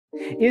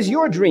Is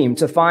your dream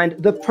to find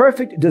the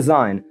perfect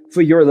design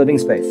for your living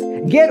space?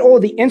 Get all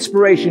the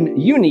inspiration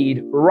you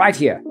need right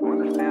here. To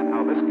understand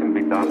how this can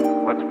be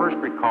done, let's first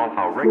recall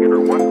how regular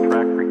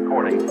one-track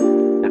recording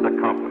is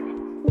accomplished.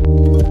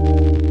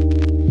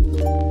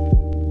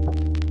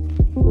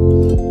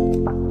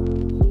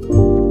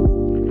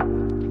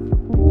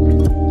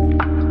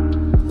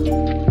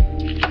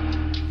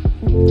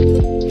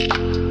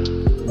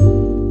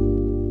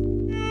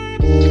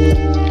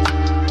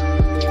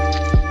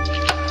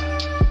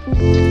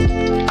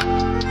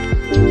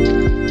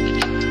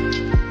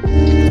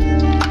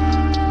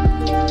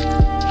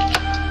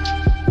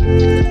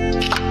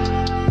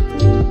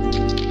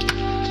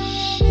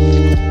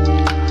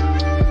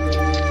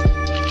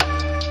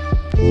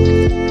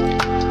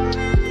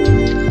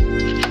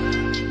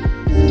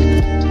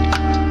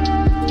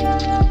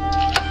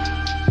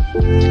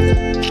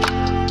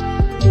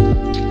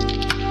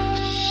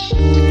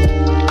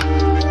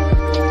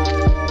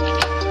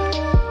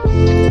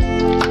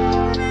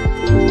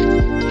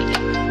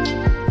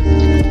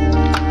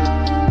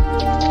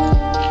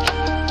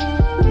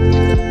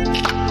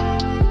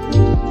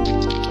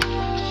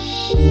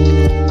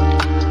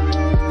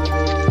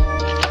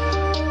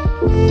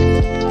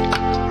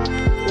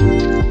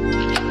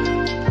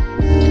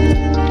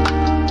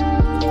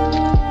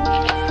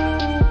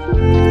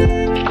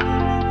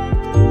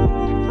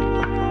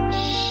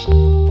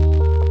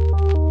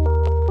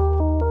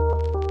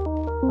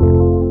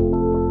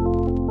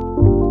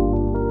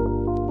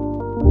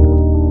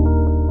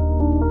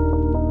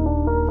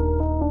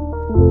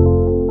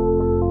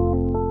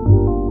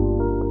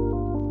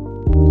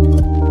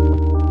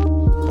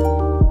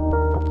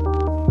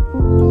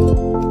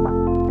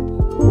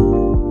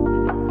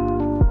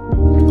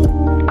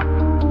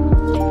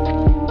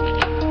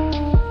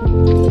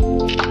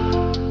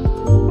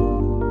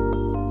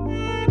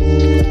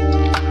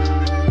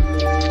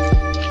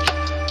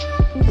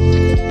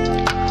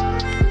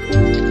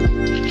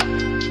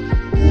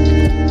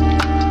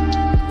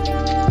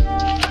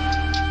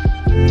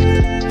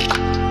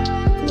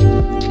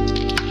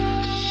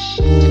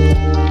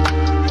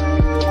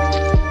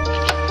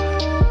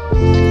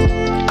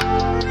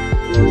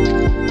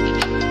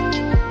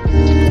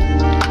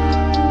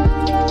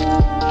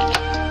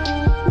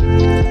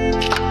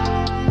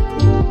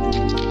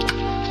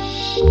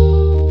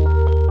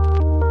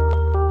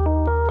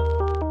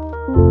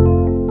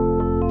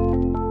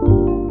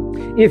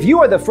 If you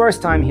are the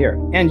first time here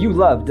and you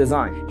love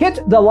design, hit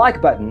the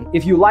like button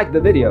if you like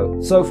the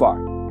video so far.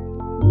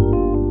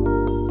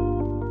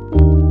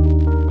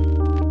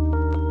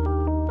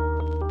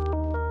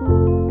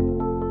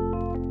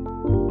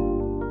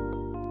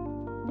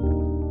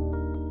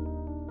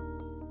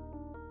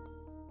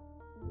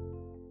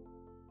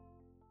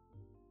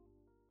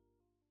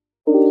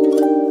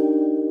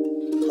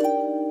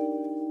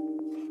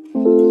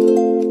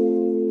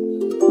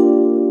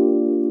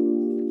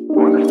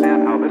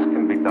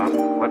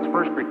 Let's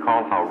first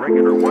recall how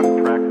regular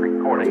one-track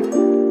recording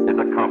is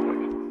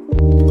accomplished.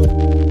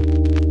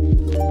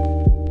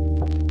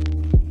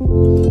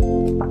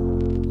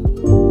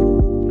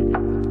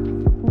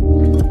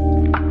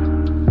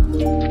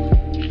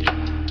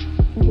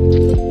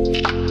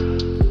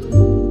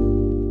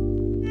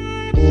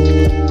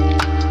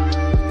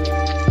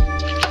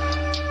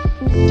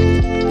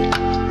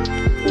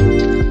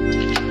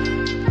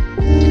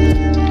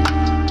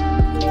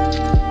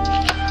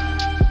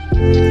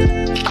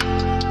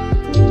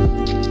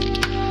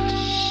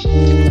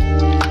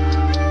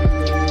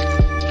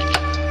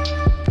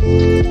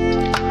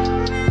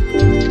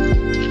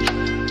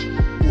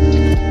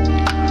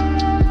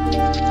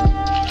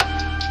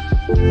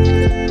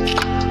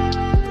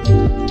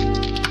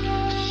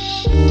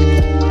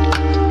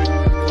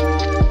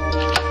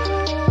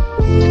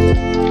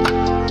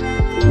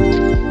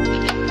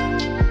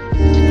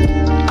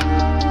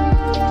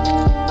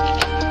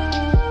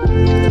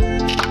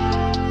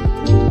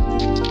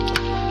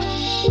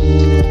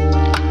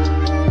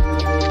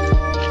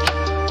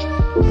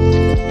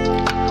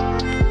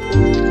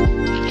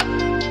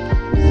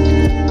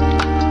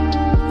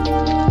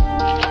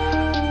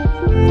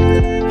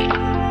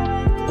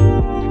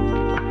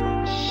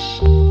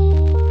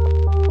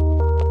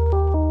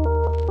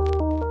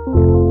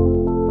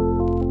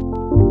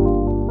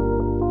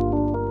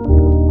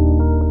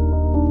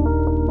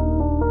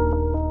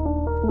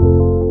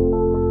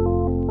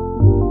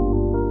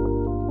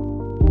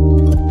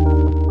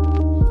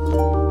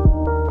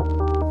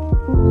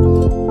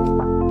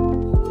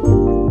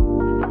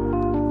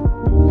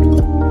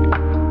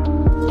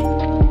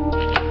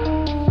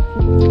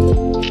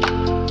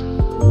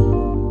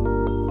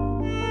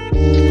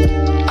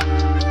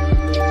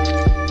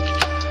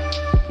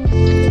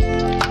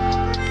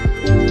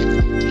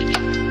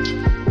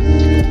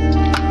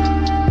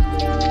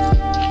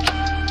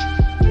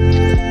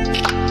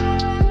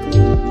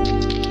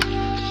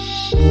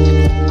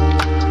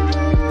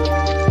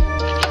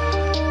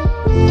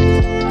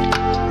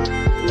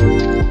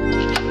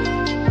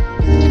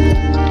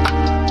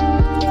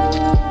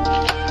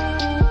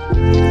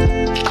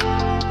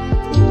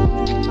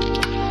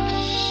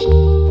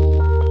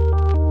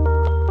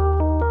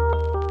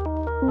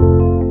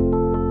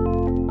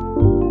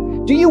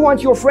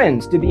 want your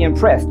friends to be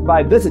impressed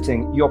by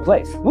visiting your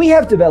place. We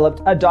have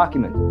developed a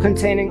document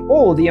containing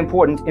all the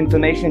important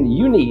information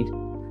you need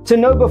to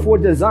know before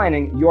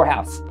designing your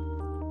house.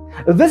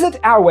 Visit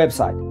our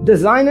website,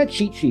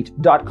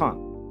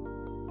 designercheatsheet.com.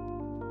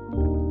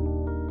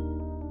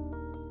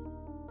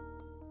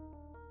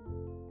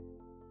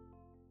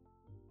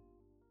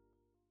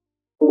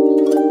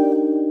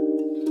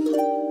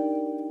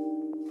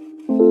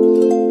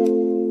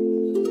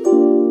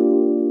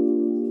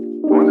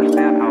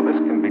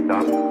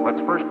 Let's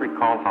first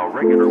recall how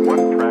regular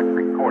one-track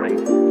recording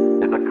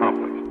is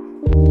accomplished.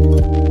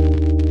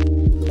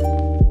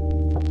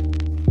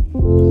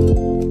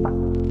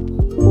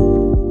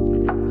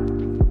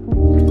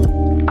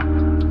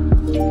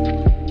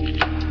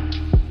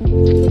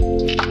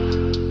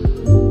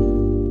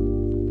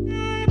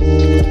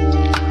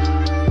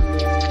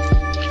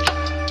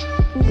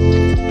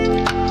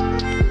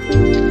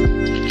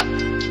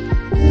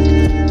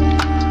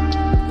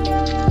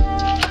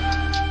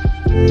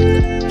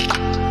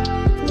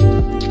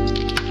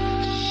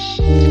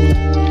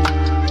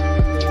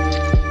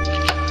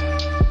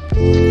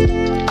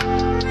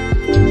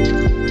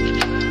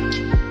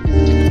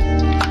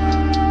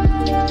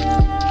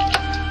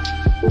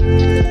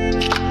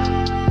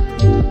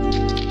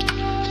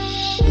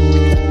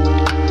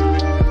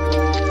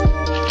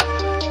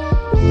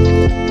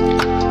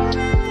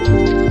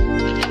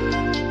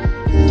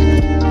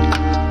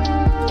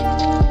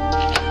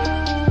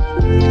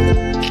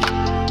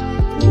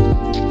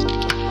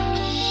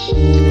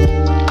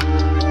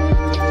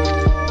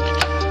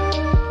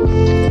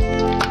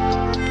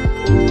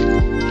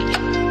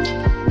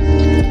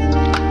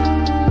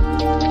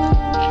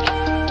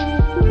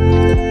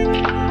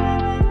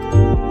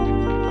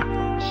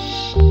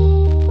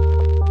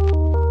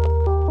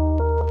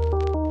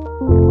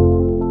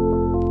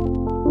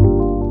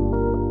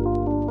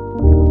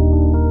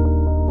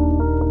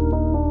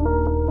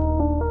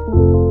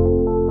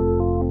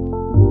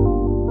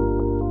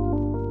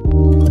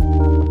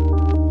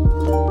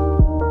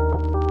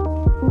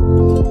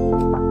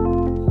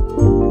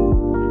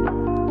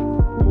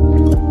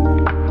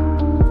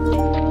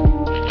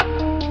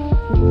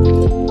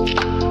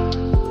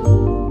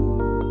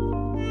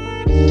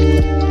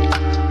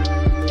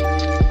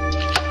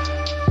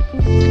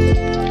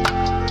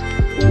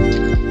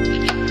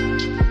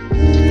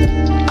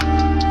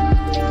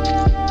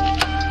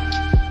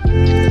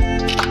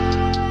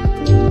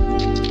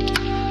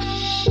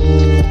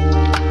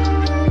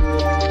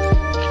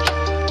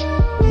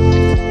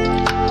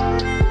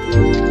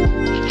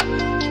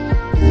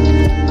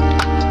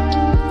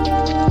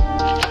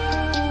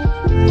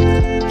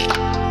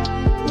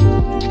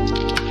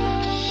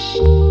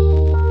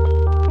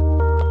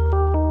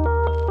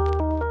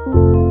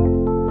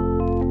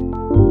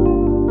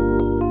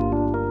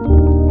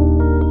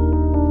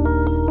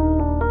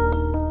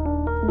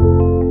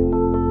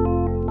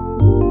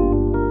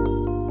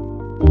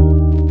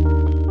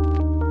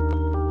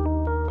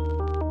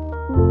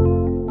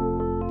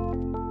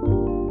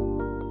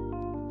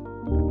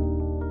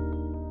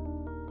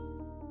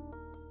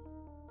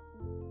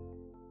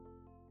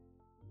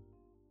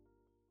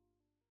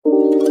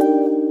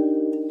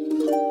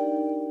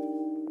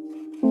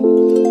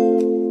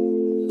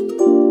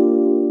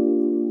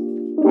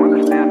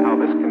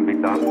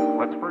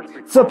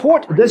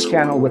 Support this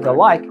channel with a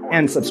like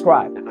and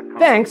subscribe.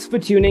 Thanks for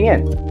tuning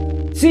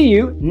in. See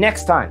you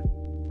next time.